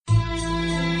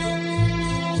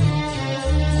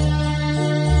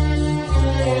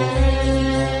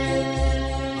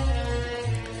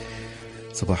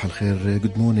Sabah al-Khair,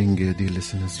 good morning dear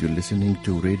listeners. You're listening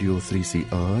to Radio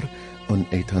 3CR on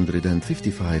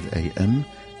 855 AM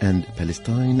and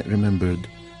Palestine Remembered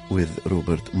with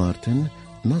Robert Martin,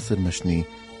 Nasser Mashni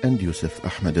and Yusuf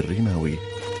Ahmed al-Rimawi.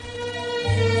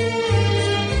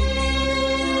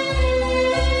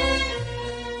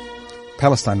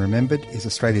 Palestine Remembered is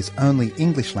Australia's only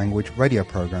English language radio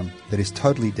program that is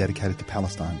totally dedicated to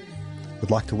Palestine.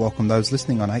 We'd like to welcome those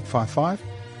listening on 855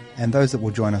 and those that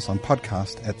will join us on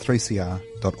podcast at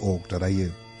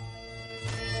 3cr.org.au.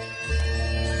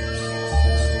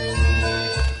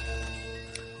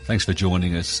 Thanks for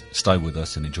joining us. Stay with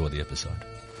us and enjoy the episode.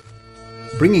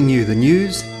 Bringing you the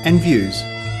news and views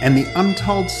and the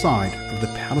untold side of the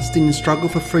Palestinian struggle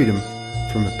for freedom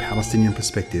from a Palestinian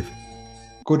perspective.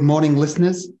 Good morning,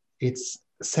 listeners. It's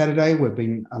Saturday. We've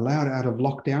been allowed out of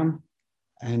lockdown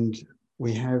and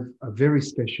we have a very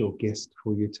special guest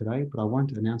for you today, but I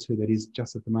won't announce who that is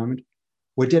just at the moment.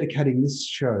 We're dedicating this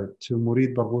show to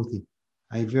Mourid Barghouti,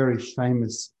 a very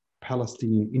famous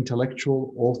Palestinian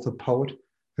intellectual, author, poet,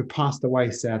 who passed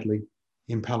away, sadly,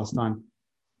 in Palestine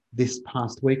this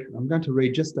past week. I'm going to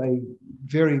read just a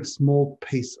very small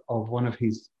piece of one of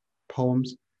his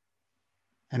poems,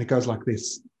 and it goes like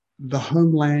this. The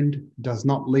homeland does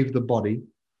not leave the body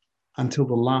until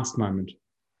the last moment,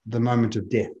 the moment of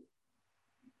death.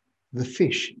 The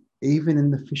fish, even in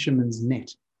the fisherman's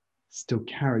net, still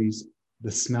carries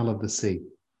the smell of the sea.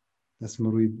 That's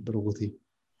Mourid Barghouti,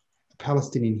 a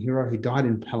Palestinian hero. He died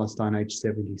in Palestine, aged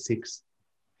 76.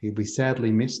 He'll be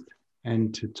sadly missed.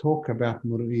 And to talk about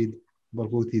Mourid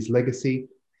Barghouti's legacy,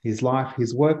 his life,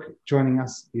 his work, joining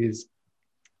us is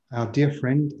our dear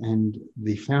friend and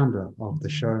the founder of the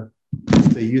show,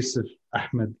 Mr. Yusuf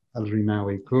Ahmed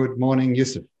al-Rimawi. Good morning,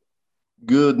 Yusuf.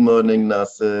 Good morning,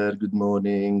 Nasser. Good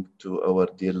morning to our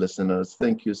dear listeners.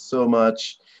 Thank you so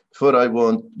much. Before I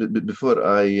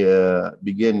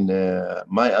begin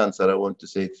my answer, I want to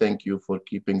say thank you for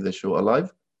keeping the show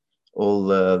alive all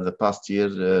the past year,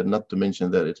 not to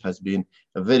mention that it has been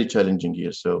a very challenging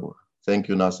year. So thank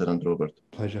you, Nasser and Robert.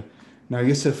 Pleasure. Now,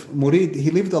 Yusuf, Mourid,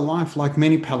 he lived a life like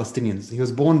many Palestinians. He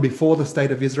was born before the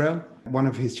state of Israel. One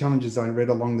of his challenges I read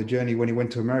along the journey when he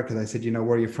went to America, they said,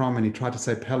 where are you from? And he tried to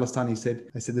say Palestine. They said,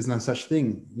 there's no such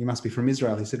thing. You must be from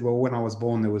Israel. He said, well, when I was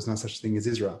born, there was no such thing as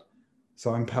Israel.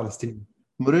 So I'm Palestinian.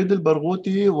 Mourid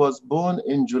al-Barghouti was born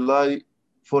in July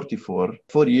 44,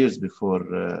 4 years before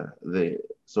the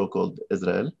so-called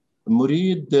Israel.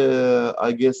 Mourid,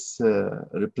 I guess,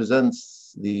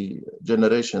 represents the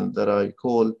generation that I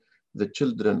call the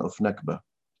children of Nakba,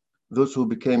 those who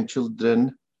became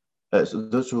children,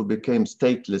 those who became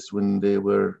stateless when they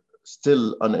were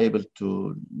still unable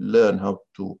to learn how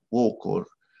to walk or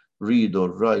read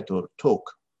or write or talk.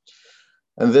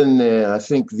 And then I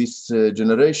think this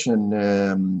generation,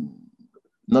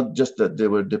 not just that they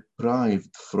were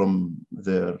deprived from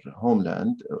their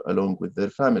homeland along with their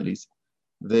families,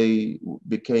 they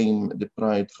became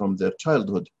deprived from their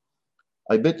childhood.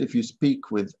 I bet if you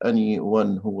speak with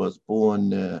anyone who was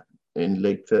born in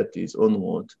late 30s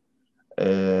onward,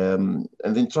 and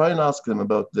then try and ask them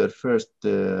about their first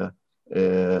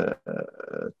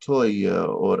toy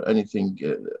or anything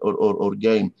or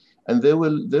game, and they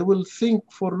will think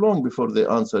for long before they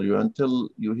answer you until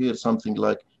you hear something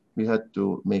like, we had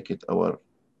to make it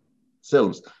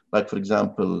ourselves. Like, for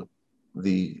example,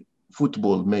 the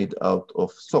football made out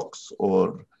of socks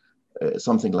or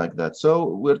something like that. So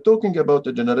we're talking about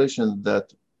a generation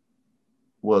that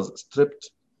was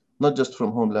stripped not just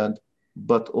from homeland,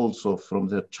 but also from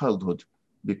their childhood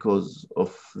because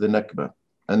of the Nakba.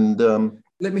 And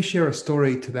let me share a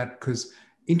story to that, because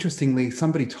interestingly,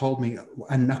 somebody told me,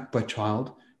 a Nakba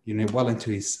child, well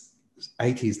into his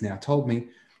 80s now, told me,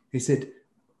 he said,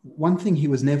 one thing he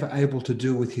was never able to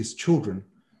do with his children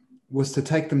was to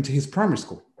take them to his primary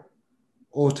school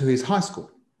or to his high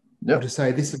school. Yep. Or to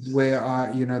say, this is where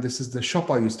this is the shop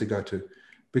I used to go to.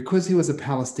 Because he was a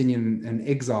Palestinian and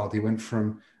exiled, he went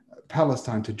from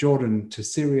Palestine to Jordan to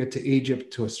Syria to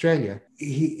Egypt to Australia.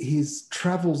 His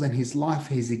travels and his life,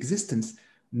 his existence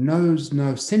knows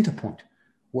no center point.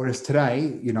 Whereas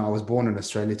today, I was born in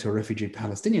Australia to a refugee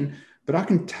Palestinian, but I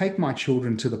can take my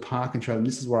children to the park and show them,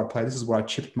 this is where I play, this is where I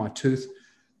chipped my tooth,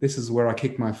 this is where I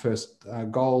kicked my first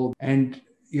goal. And,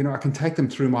 I can take them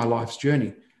through my life's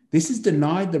journey. This is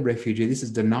denied the refugee. This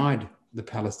is denied the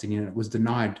Palestinian. It was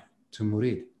denied to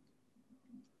Mourid.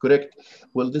 Correct.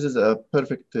 Well, this is a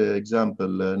perfect example,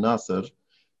 Nasser.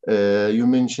 You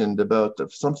mentioned about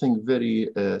something very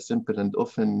simple and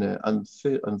often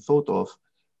unthought of,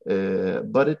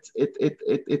 but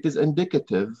it is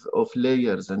indicative of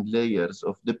layers and layers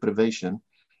of deprivation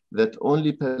that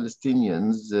only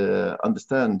Palestinians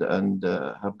understand and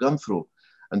have gone through.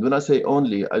 And when I say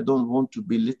only, I don't want to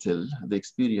belittle the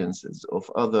experiences of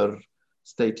other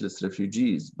stateless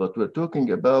refugees, but we're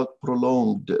talking about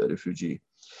prolonged refugee.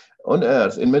 On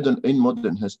Earth, in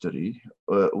modern history,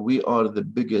 we are the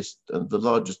biggest and the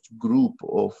largest group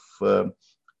of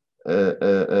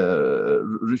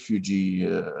refugee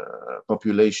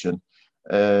population.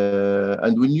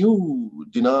 And when you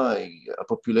deny a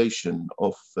population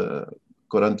of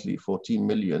currently 14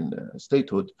 million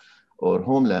statehood or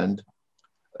homeland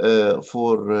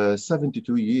for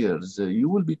 72 years, you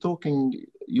will be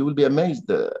amazed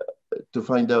to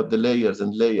find out the layers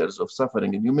and layers of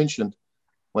suffering. And you mentioned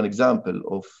one example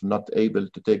of not able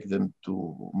to take them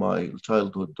to my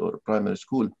childhood or primary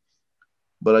school.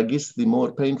 But I guess the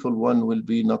more painful one will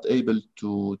be not able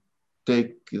to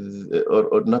take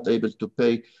or not able to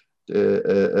pay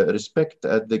respect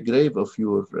at the grave of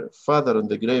your father and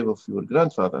the grave of your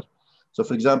grandfather. So,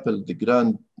 for example, the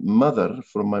grandmother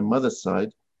from my mother's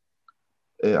side,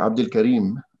 Abdul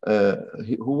Karim,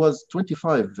 who was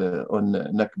 25 on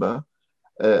Nakba,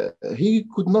 he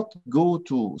could not go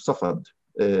to Safad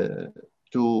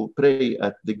to pray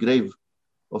at the grave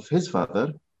of his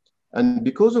father. And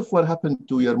because of what happened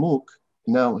to Yarmouk,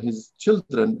 now his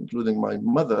children, including my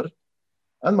mother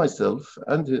and myself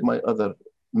and my other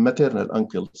maternal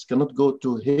uncles, cannot go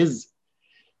to his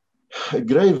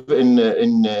grave in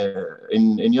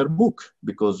Yarmouk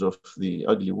because of the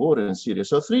ugly war in Syria.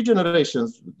 So 3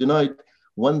 generations denied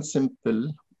one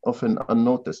simple, often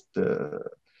unnoticed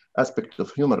aspect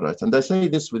of human rights. And I say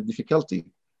this with difficulty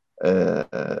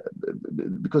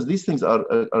because these things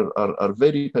are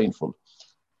very painful.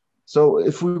 So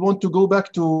if we want to go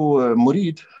back to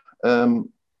Mourid,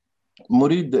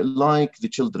 Mourid, like the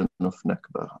children of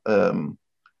Nakba,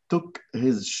 took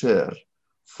his share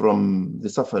from the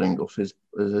suffering of his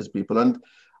people. And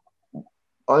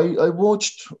I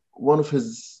watched one of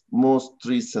his most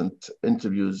recent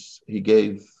interviews he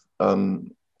gave, I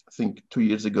think 2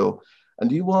 years ago, and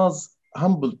he was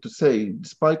humbled to say,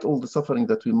 despite all the suffering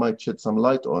that we might shed some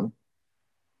light on,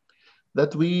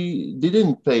 that we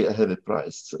didn't pay a heavy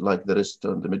price like the rest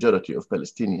and the majority of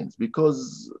Palestinians,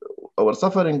 because our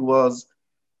suffering was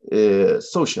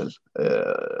social.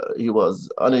 He was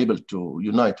unable to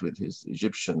unite with his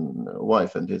Egyptian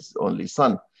wife and his only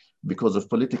son because of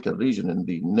political region in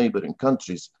the neighboring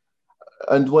countries.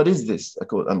 And what is this?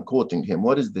 I'm quoting him.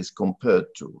 What is this compared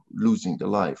to losing a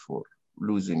life or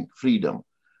losing freedom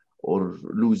or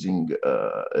losing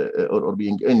or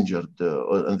being injured,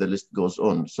 and the list goes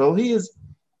on. So he is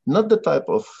not the type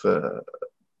of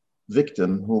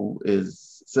victim who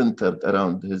is centered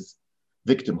around his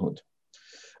victimhood.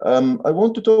 I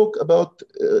want to talk about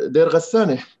Deir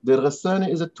Ghassani. Deir Ghassani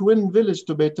is a twin village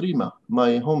to Beit Rima,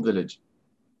 my home village.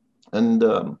 And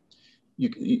Deir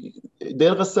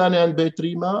Ghassani and Beit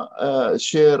Rima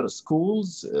share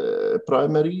schools,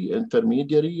 primary,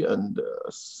 intermediary, and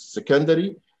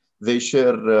secondary. They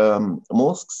share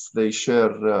mosques, they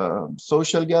share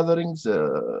social gatherings,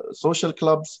 social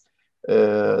clubs,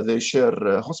 they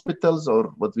share hospitals,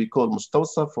 or what we call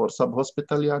mustawsaf or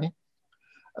sub-hospital, yani.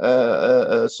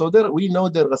 So there, we know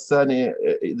Deir Ghassani,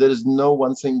 there is no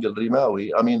one single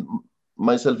Rimawi. I mean,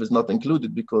 myself is not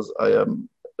included because I am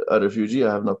a refugee.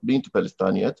 I have not been to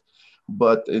Palestine yet.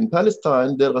 But in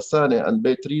Palestine, Deir Ghassani and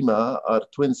Beit Rima are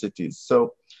twin cities.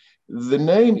 So the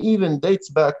name even dates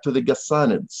back to the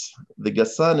Ghassanids. The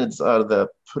Ghassanids are the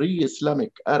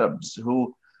pre-Islamic Arabs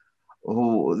who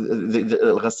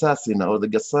the Ghassasina or the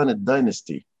Ghassanid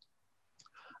dynasty.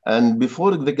 And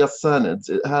before the Ghassanids,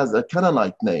 it has a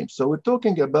Canaanite name. So we're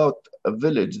talking about a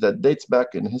village that dates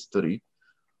back in history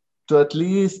to at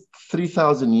least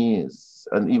 3,000 years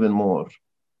and even more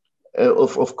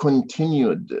of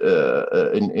continued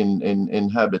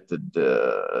inhabited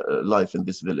life in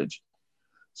this village.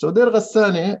 So Deir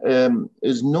Ghassani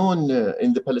is known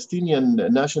in the Palestinian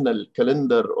national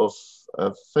calendar of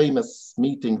a famous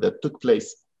meeting that took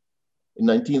place in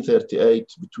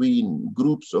 1938 between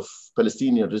groups of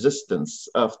Palestinian resistance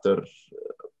after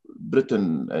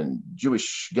Britain and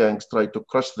Jewish gangs tried to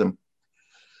crush them.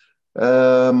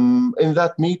 In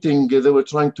that meeting, they were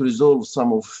trying to resolve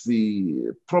some of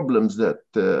the problems that,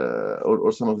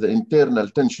 or some of the internal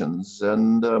tensions.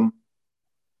 And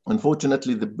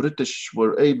unfortunately, the British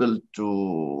were able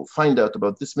to find out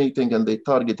about this meeting and they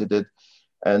targeted it.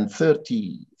 And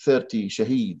 30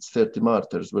 shaheeds, 30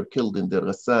 martyrs were killed in Deir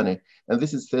Ghassani. And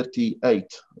this is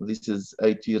 38. This is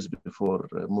 8 years before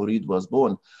Mourid was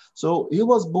born. So he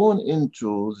was born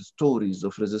into the stories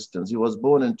of resistance. He was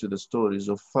born into the stories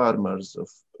of farmers,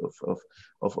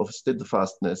 of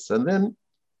steadfastness. And then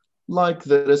like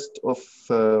the rest of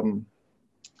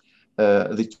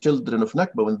the children of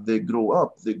Nakba, when they grew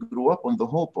up on the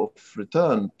hope of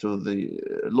return to the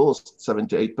lost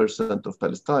 78% of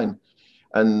Palestine,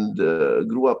 and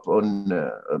grew up on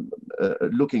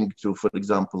looking to, for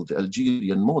example, the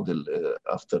Algerian model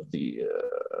after the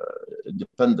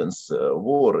independence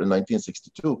war in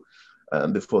 1962,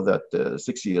 and before that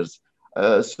 6 years.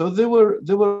 So they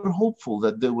were hopeful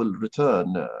that they will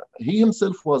return. He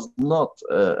himself was not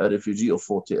a refugee of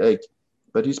 48,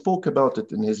 but he spoke about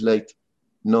it in his late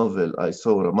novel, I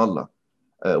Saw Ramallah,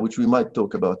 which we might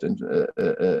talk about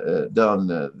down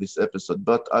this episode.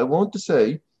 But I want to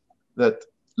say that,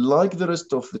 like the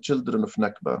rest of the children of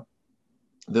Nakba,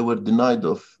 they were denied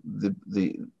of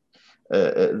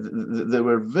there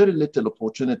were very little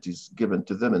opportunities given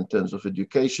to them in terms of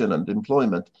education and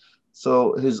employment.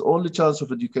 So his only chance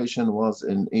of education was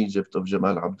in Egypt of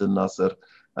Jamal Abdel Nasser,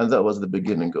 and that was the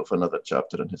beginning of another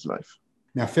chapter in his life.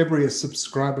 Now, February is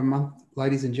subscriber month,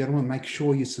 ladies and gentlemen. Make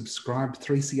sure you subscribe.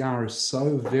 3CR is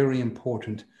so very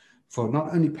important for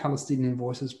not only Palestinian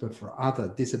voices, but for other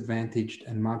disadvantaged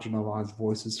and marginalized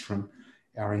voices, from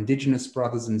our Indigenous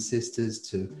brothers and sisters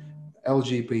to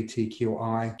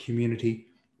LGBTQI community.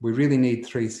 We really need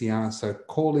 3CR. So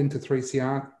call into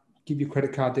 3CR, give your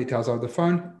credit card details over the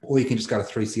phone, or you can just go to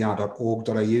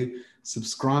 3cr.org.au,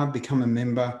 subscribe, become a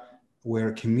member. We're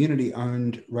a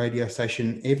community-owned radio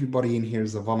station. Everybody in here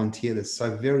is a volunteer. There's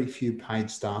so very few paid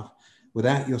staff.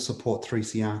 Without your support,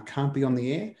 3CR can't be on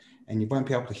the air, and you won't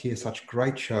be able to hear such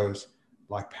great shows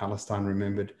like Palestine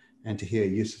Remembered and to hear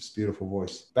Yusuf's beautiful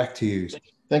voice. Back to you.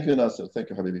 Thank you, Nasser.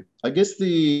 Thank you, Habibi. I guess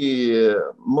the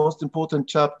most important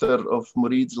chapter of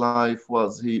Mourid's life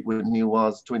was when he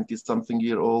was 20-something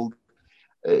year old.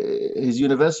 His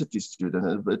university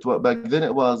student. Back then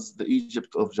it was the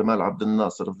Egypt of Jamal Abdel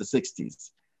Nasser of the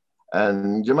 60s.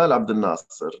 And Jamal Abdel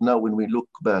Nasser, now when we look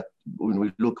back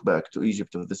to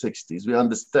Egypt of the 60s, we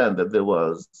understand that there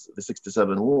was the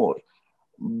 67 war,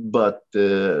 but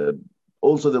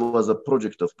also there was a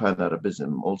project of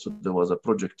Pan-Arabism. Also there was a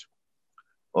project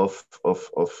of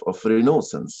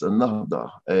Renaissance and Nahda.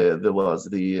 There was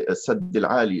the Sadd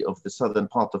al-Ali of the southern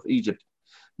part of Egypt,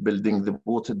 building the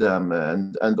water dam,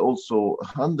 and also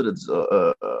hundreds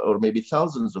or maybe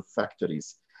thousands of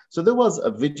factories. So there was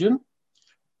a vision,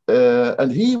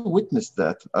 and he witnessed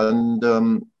that. And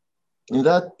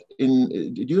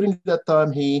during that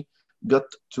time, he got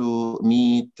to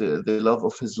meet the love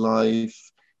of his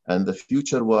life and the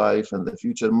future wife and the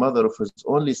future mother of his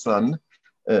only son,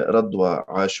 Radwa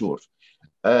Ashur.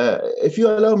 If you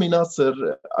allow me,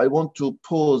 Nasser, I want to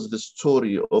pause the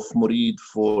story of Mourid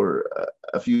for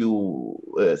a few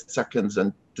seconds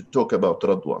and to talk about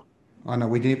Radwa. Oh, no,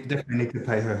 we definitely need to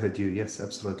pay her due. Yes,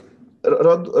 absolutely.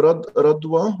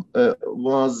 Radwa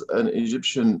was an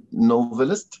Egyptian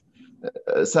novelist.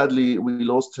 Sadly, we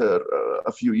lost her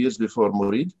a few years before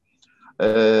Mourid.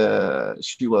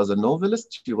 She was a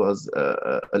novelist. She was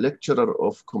a lecturer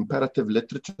of comparative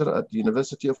literature at the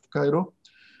University of Cairo.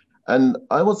 And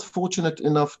I was fortunate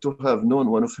enough to have known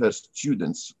one of her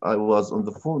students. I was on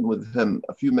the phone with him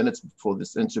a few minutes before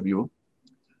this interview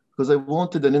because I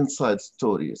wanted an inside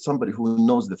story, somebody who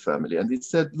knows the family. And he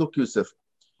said, look, Yusuf,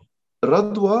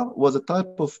 Radwa was a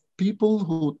type of people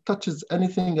who touches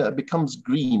anything that becomes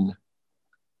green.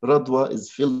 Radwa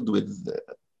is filled with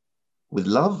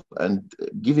love and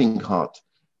giving heart.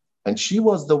 And she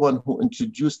was the one who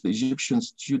introduced the Egyptian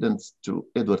students to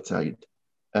Edward Said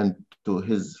and to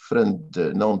his friend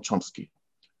Noam Chomsky.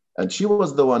 And she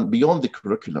was the one, beyond the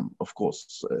curriculum, of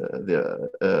course,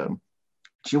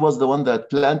 she was the one that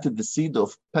planted the seed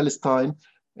of Palestine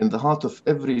in the heart of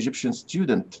every Egyptian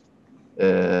student,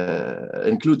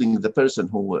 including the person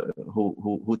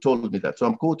who told me that. So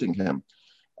I'm quoting him.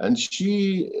 And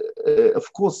she,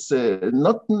 of course,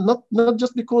 not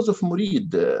just because of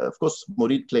Mourid. Of course,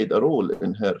 Mourid played a role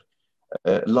in her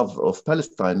love of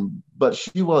Palestine, but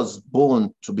she was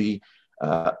born to be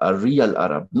a real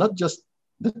Arab, not just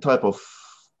the type of,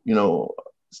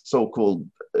 so-called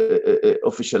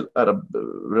official Arab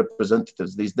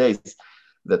representatives these days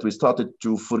that we started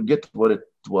to forget what it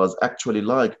was actually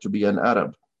like to be an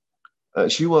Arab.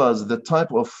 She was the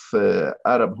type of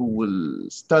Arab who will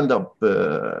stand up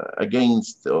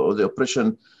against the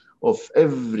oppression of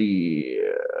every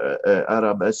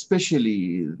Arab,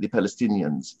 especially the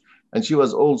Palestinians. And she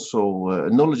was also a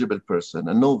knowledgeable person,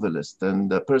 a novelist,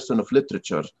 and a person of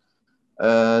literature.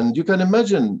 And you can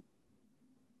imagine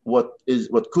what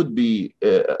could be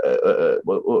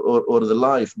or the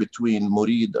life between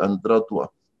Mourid and Radwa.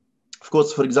 Of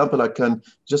course, for example, I can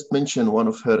just mention one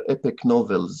of her epic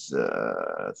novels,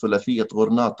 Thulathiyat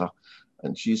Ghornata,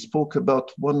 And she spoke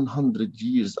about 100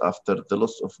 years after the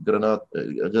loss of Granada,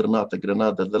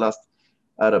 the last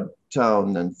Arab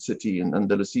town and city in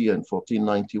Andalusia in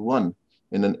 1491,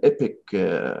 in an epic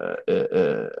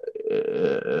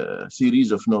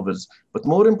series of novels. But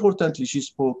more importantly, she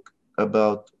spoke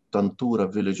about Tantura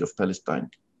village of Palestine.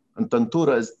 And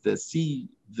Tantura is the sea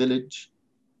village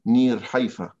near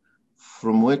Haifa,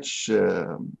 from which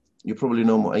you probably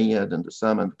know Muayyad and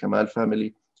Usama and Kamal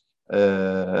family.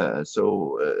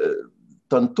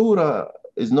 Tantura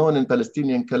is known in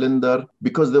Palestinian calendar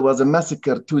because there was a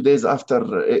massacre 2 days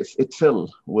after it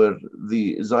fell, where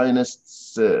the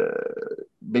Zionists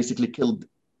basically killed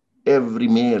every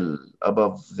male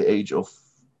above the age of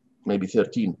maybe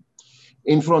 13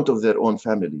 in front of their own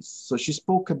families. So she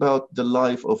spoke about the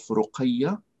life of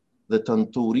Ruqayya, the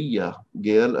Tanturiya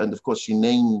girl, and of course she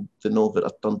named the novel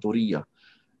At-Tanturiya,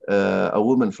 a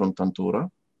woman from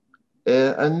Tantura.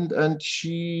 And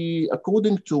she,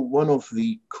 according to one of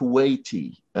the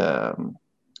Kuwaiti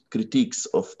critiques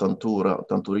of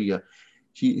Tanturiya,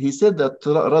 he said that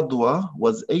Radwa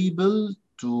was able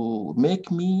to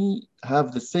make me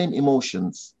have the same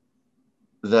emotions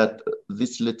that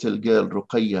this little girl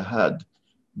Ruqayya had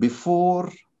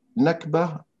before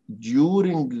Nakba,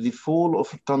 during the fall of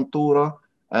Tantura,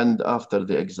 and after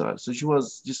the exile. So she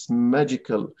was just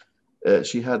magical.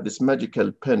 She had this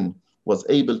magical pen, was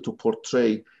able to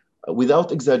portray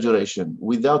without exaggeration,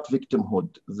 without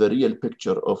victimhood, the real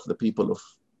picture of the people of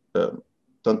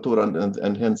Tantura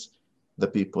and hence the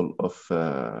people of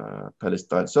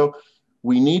Palestine. So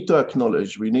we need to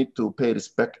acknowledge, we need to pay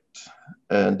respect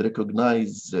and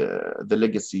recognize the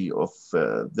legacy of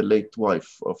the late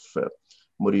wife of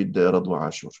Murid Radwa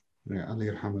Ashur. Yeah, Ali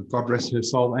Yarhamah. God rest her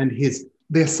soul. And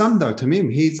their son, though,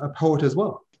 Tamim, he's a poet as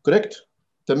well. Correct.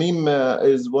 Tamim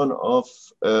is one of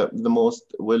the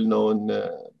most well-known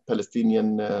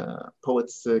Palestinian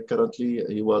poets currently.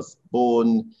 He was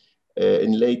born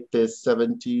in late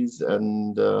 70s,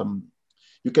 and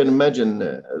you can imagine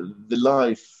the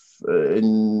life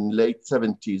in late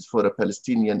 70s for a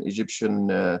Palestinian Egyptian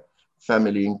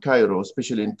family in Cairo,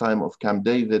 especially in time of Camp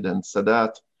David and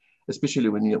Sadat, especially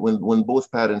when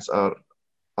both parents are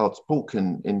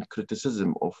outspoken in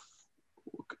criticism of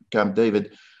Camp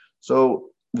David. So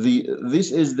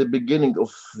this is the beginning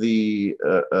of the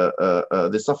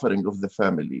suffering of the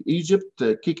family. Egypt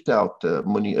kicked out the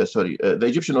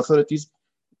Egyptian authorities.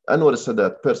 Anwar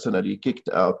Sadat personally kicked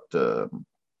out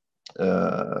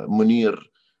Munir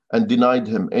and denied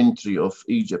him entry of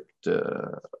Egypt.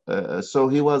 So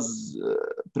he was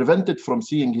prevented from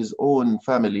seeing his own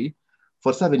family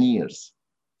for 7 years.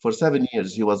 For 7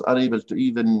 years, he was unable to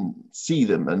even see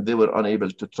them, and they were unable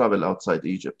to travel outside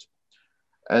Egypt.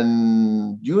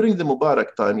 And during the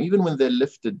Mubarak time, even when they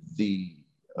lifted the,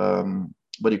 the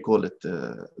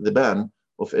ban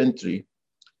of entry,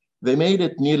 they made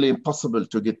it nearly impossible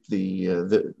to get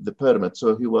the permit.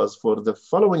 So he was, for the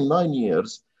following 9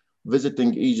 years,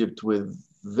 visiting Egypt with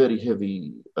very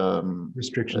heavy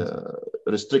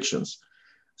restrictions.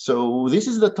 So this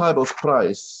is the type of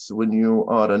price when you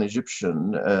are an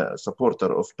Egyptian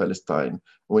supporter of Palestine,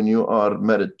 when you are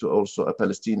married to also a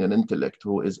Palestinian intellect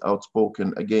who is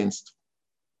outspoken against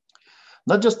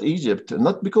not just Egypt,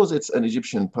 not because it's an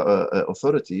Egyptian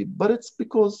authority, but it's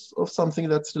because of something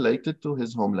that's related to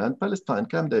his homeland, Palestine,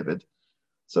 Camp David.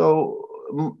 So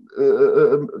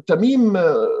Tamim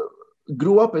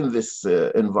grew up in this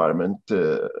environment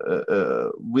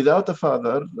without a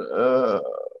father,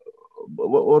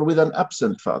 or with an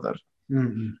absent father.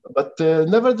 Mm-hmm. But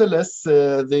nevertheless,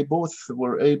 they both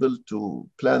were able to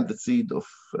plant the seed of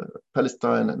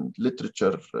Palestine and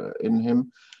literature in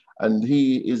him. And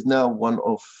he is now one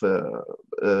of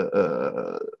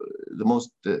the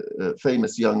most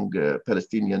famous young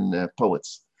Palestinian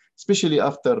poets, especially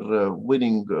after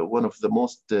winning one of the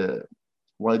most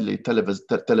widely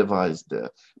televised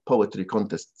poetry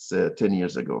contests 10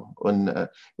 years ago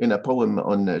in a poem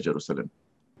on Jerusalem.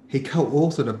 He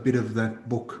co-authored a bit of that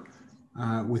book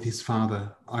with his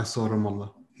father, Isa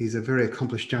Ramallah. He's a very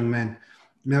accomplished young man.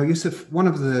 Now, Yusuf,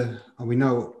 we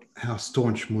know how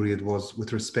staunch Murid was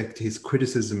with respect to his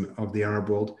criticism of the Arab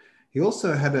world. He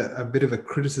also had a bit of a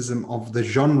criticism of the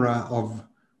genre of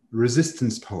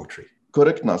resistance poetry.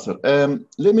 Correct, Nasser.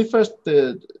 Let me first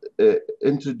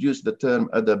introduce the term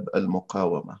Adab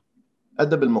al-Muqawama.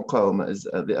 Adab al-Muqawama is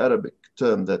the Arabic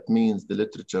term that means the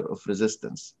literature of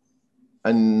resistance.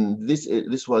 And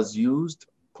this was used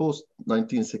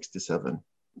post-1967.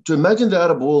 To imagine the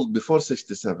Arab world before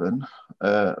 67,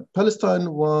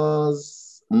 Palestine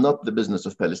was not the business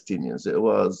of Palestinians. It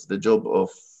was the job of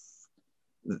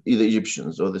either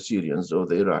Egyptians or the Syrians or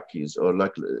the Iraqis, or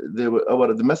like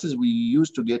the message we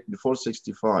used to get before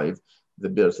 65, the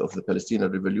birth of the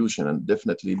Palestinian Revolution, and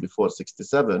definitely before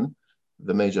 67,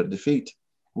 the major defeat,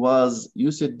 was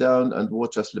you sit down and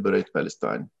watch us liberate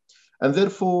Palestine. And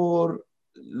therefore,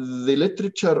 the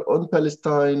literature on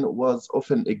Palestine was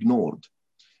often ignored.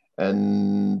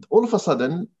 And all of a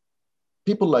sudden,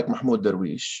 people like Mahmoud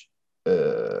Darwish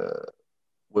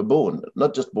were born,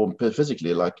 not just born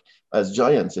physically, like as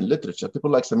giants in literature. People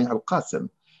like Samih al-Qasim,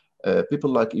 people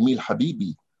like Emil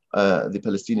Habibi, the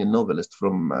Palestinian novelist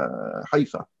from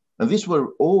Haifa. And these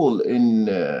were all in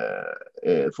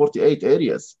 48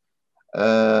 areas.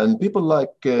 And people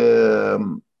like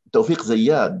Tawfiq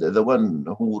Zayyad, the one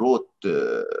who wrote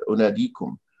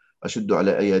Unadikum, Ashuddu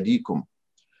ala ayadikum.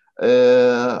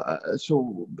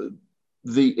 So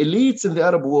the elites in the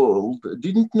Arab world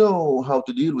didn't know how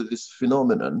to deal with this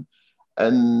phenomenon,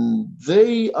 and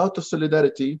they, out of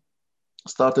solidarity,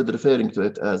 started referring to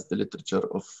it as the literature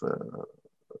of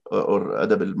or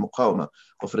adab al-muqawma,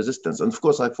 of resistance. And of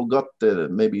course, I forgot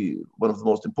maybe one of the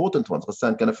most important ones,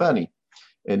 Ghassan Kanafani,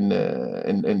 in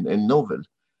novel.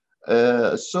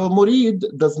 So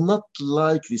Murid does not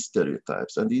like these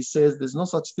stereotypes, and he says there's no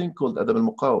such thing called adab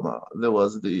al-muqawma. There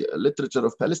was the literature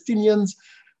of Palestinians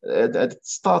that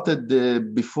started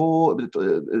before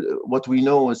what we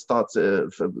know starts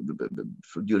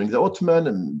during the Ottoman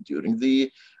and during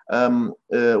the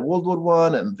World War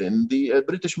I, and then the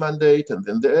British Mandate, and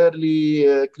then the early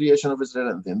creation of Israel,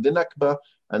 and then the Nakba,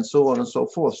 and so on and so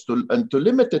forth. And to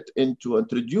limit it into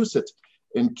and reduce it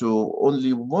into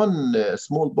only one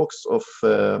small box of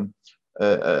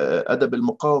Adab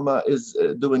al-Muqawma is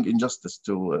doing injustice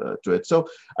to it. So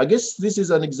I guess this is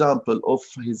an example of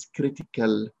his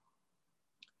critical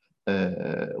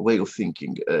way of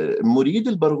thinking. Murid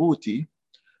al-Barghouti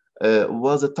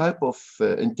was a type of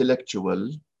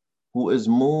intellectual who is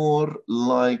more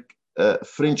like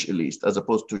French elite as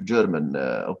opposed to German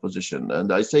opposition.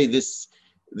 And I say this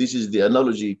is the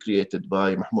analogy created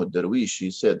by Mahmoud Darwish.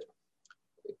 He said,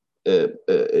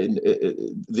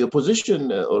 the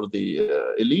opposition or the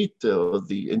elite or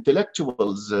the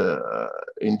intellectuals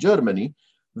in Germany,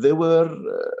 they were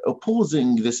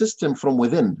opposing the system from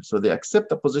within. So they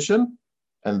accept opposition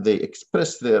and they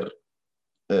express their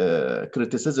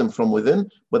criticism from within,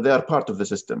 but they are part of the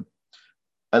system.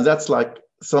 And that's like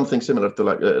something similar to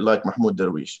like Mahmoud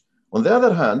Darwish. On the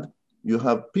other hand, you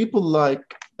have people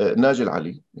like Najil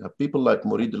Ali, you have people like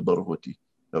Murid al-Barghouti,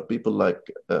 you have people like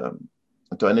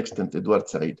to an extent, Edward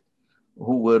Said,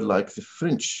 who were like the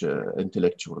French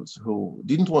intellectuals who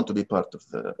didn't want to be part of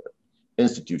the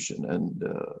institution and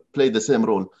play the same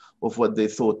role of what they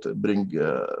thought bring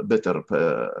better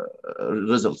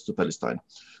results to Palestine.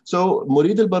 So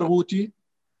Murid al-Barghouti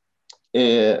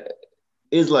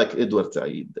is like Edward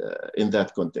Said in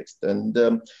that context. And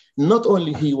not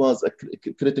only he was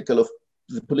critical of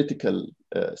the political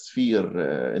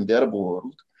sphere in the Arab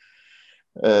world,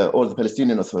 or the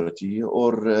Palestinian Authority,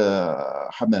 or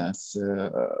Hamas,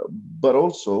 but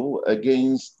also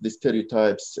against the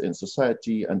stereotypes in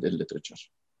society and in literature.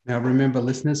 Now, remember,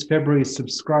 listeners, February is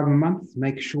subscriber month.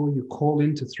 Make sure you call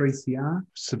into 3CR,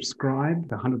 subscribe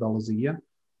for $100 a year,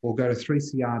 or go to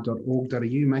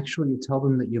 3cr.org.au. Make sure you tell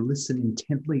them that you listen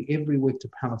intently every week to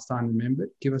Palestine Remembered.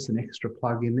 Give us an extra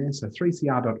plug in there. So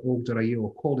 3cr.org.au,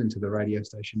 or call into the radio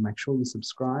station. Make sure you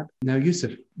subscribe. Now,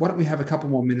 Yusuf, why don't we have a couple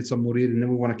more minutes on Murid, and then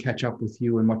we want to catch up with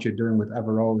you and what you're doing with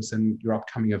Averroes and your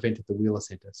upcoming event at the Wheeler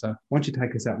Centre. So why don't you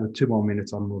take us out with 2 more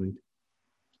minutes on Murid?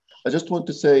 I just want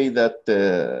to say that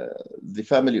the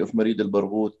family of Murid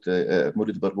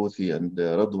al-Barghouti and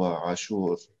Radwa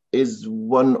Ashur is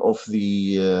one of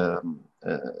the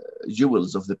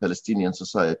jewels of the Palestinian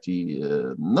society.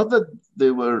 Not that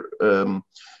they were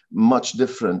much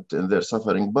different in their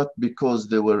suffering, but because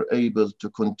they were able to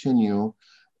continue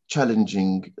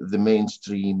challenging the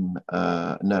mainstream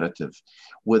narrative,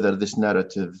 whether this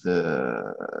narrative, the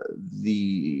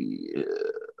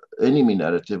enemy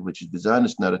narrative, which is the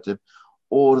Zionist narrative,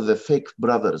 or the fake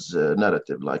brothers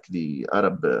narrative, like the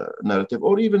Arab narrative,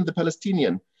 or even the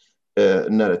Palestinian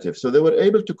narrative. So they were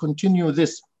able to continue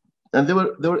this, and they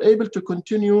were able to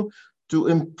continue to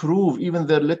improve even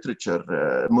their literature.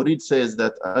 Murid says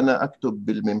that "Ana aktub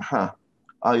bil mimha,"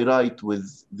 I write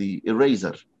with the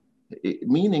eraser,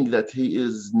 meaning that he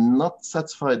is not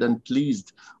satisfied and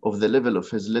pleased of the level of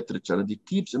his literature, and he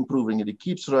keeps improving, and he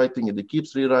keeps writing, and he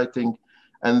keeps rewriting.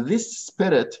 And this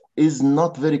spirit is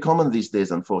not very common these days,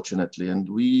 unfortunately, and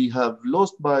we have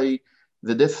lost by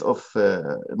the death of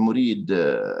Murid,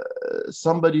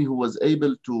 somebody who was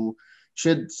able to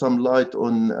shed some light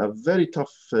on a very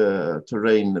tough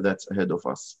terrain that's ahead of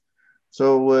us.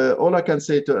 So all I can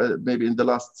say to maybe in the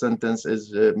last sentence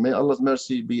is may Allah's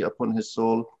mercy be upon his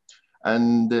soul,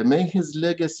 and may his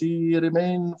legacy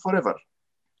remain forever.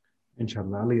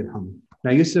 Inshallah.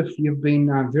 Now, Yusuf, you've been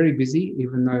very busy,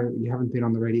 even though you haven't been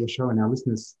on the radio show, and our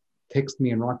listeners text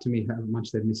me and write to me how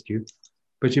much they've missed you.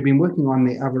 But you've been working on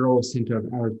the Avaroa Center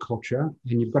of Arab Culture,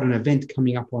 and you've got an event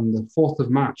coming up on the 4th of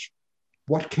March.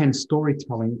 What can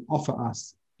storytelling offer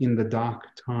us in the dark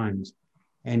times?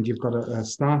 And you've got a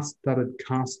star-studded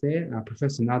cast there,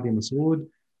 Professor Nadia Masood,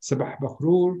 Sabah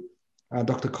Bakhrour,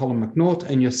 Dr. Colin McNaught,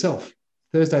 and yourself,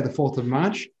 Thursday, the 4th of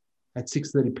March at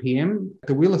 6:30 p.m. at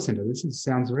the Wheeler Center.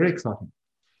 Sounds very exciting.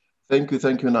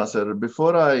 Thank you, Nasser.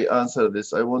 Before I answer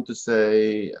this, I want to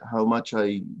say how much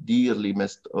I dearly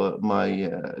missed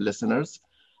my listeners.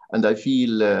 And I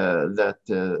feel that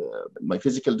my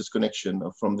physical disconnection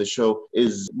from the show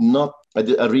is not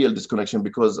a real disconnection,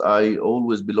 because I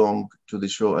always belong to the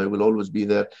show. I will always be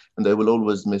there, and I will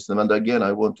always miss them. And again,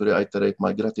 I want to reiterate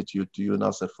my gratitude to you,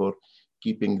 Nasser, for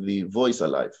keeping the voice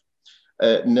alive.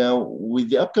 Now, with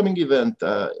the upcoming event,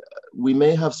 we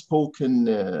may have spoken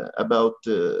about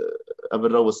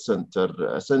Avaroa Center,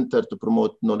 a center to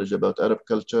promote knowledge about Arab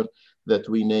culture that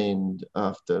we named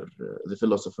after the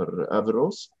philosopher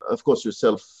Averroes. Of course,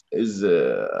 yourself is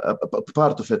a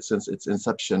part of it since its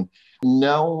inception.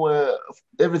 Now,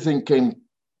 everything came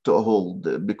to a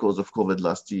halt because of COVID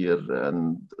last year,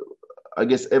 and I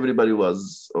guess everybody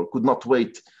could not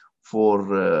wait for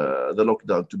the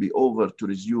lockdown to be over to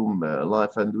resume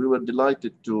life, and we were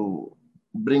delighted to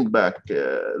bring back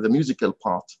the musical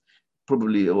part.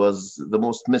 Probably it was the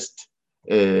most missed,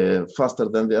 faster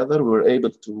than the other. We were able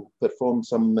to perform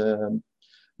some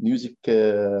music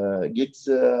gigs,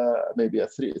 maybe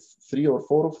three or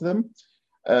four of them.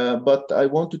 But I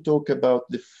want to talk about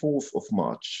the 4th of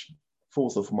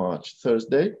March,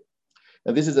 Thursday.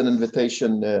 And this is an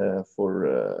invitation for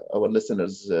our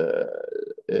listeners.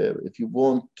 If you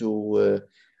want to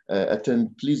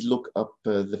attend, please look up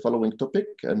the following topic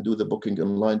and do the booking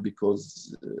online,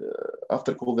 because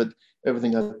after COVID,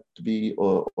 everything had to be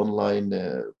online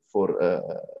for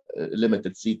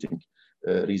limited seating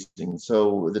reasons.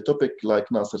 So the topic, like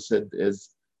Nasser said, is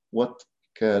what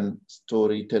can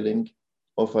storytelling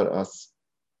offer us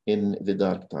in the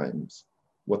dark times?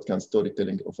 What can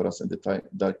storytelling offer us in the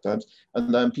dark times?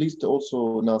 And I'm pleased to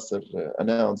also, Nasser,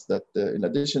 announce that in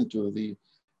addition to the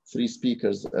 3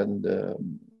 speakers and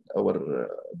our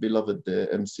beloved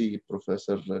MC,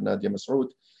 Professor Nadia Masood,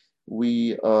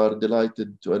 we are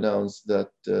delighted to announce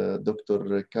that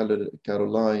Dr.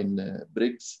 Caroline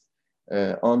Briggs,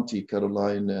 Auntie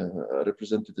Caroline,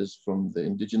 representatives from the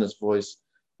Indigenous Voice,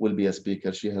 will be a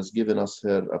speaker. She has given us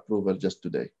her approval just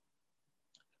today.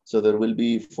 So there will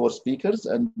be 4 speakers,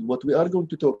 and what we are going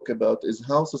to talk about is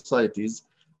how societies,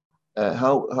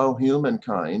 how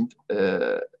humankind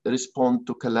respond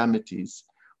to calamities,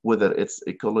 whether it's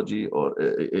ecology or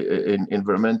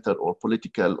environmental or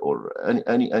political or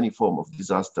any form of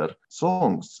disaster.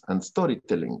 Songs and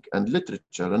storytelling and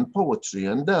literature and poetry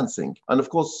and dancing. And of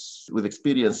course, with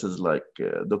experiences like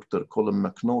Dr. Colin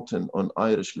McNaught on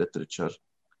Irish literature,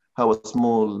 how a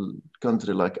small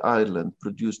country like Ireland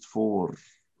produced 4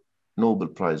 Nobel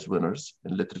Prize winners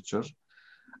in literature,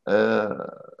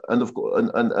 and of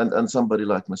course, and somebody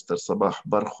like Mr. Sabah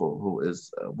Bakhrour, who is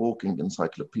a walking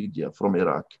encyclopedia from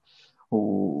Iraq,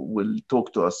 who will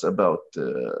talk to us about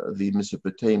the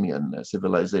Mesopotamian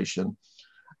civilization,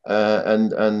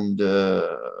 and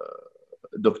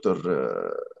Dr.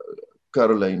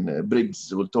 Caroline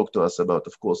Briggs will talk to us about,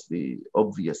 of course, the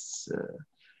obvious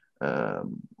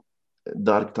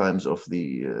dark times of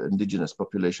the indigenous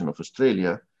population of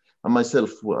Australia. And myself,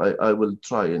 I will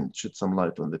try and shed some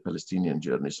light on the Palestinian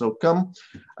journey. So come,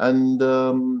 and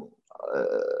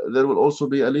there will also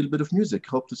be a little bit of music.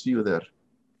 Hope to see you there.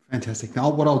 Fantastic. Now,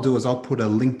 what I'll do is I'll put a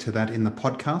link to that in the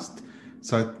podcast.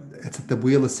 So it's at the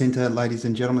Wheeler Center, ladies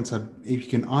and gentlemen. So if you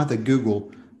can either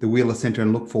Google the Wheeler Center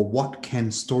and look for what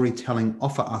can storytelling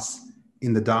offer us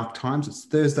in the dark times. It's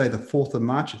Thursday, the 4th of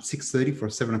March at 6:30 for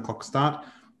a 7 o'clock start.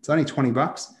 It's only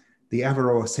 $20. The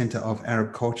Avaroa Center of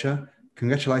Arab Culture.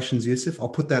 Congratulations, Yusuf. I'll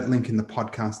put that link in the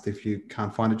podcast. If you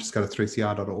can't find it, just go to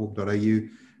 3cr.org.au,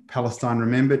 Palestine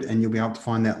Remembered, and you'll be able to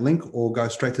find that link, or go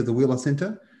straight to the Wheeler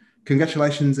Center.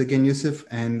 Congratulations again, Yusuf,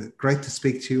 and great to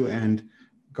speak to you, and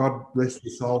God bless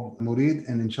your soul, Murid,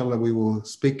 and inshallah we will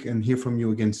speak and hear from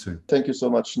you again soon. Thank you so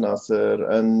much, Nasser,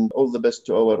 and all the best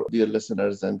to our dear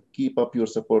listeners, and keep up your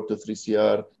support to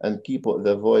 3CR and keep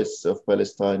the voice of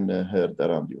Palestine heard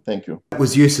around you. Thank you. That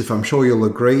was Yusuf. I'm sure you'll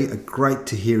agree. Great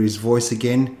to hear his voice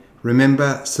again.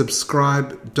 Remember,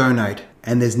 subscribe, donate,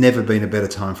 and there's never been a better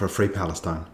time for a free Palestine.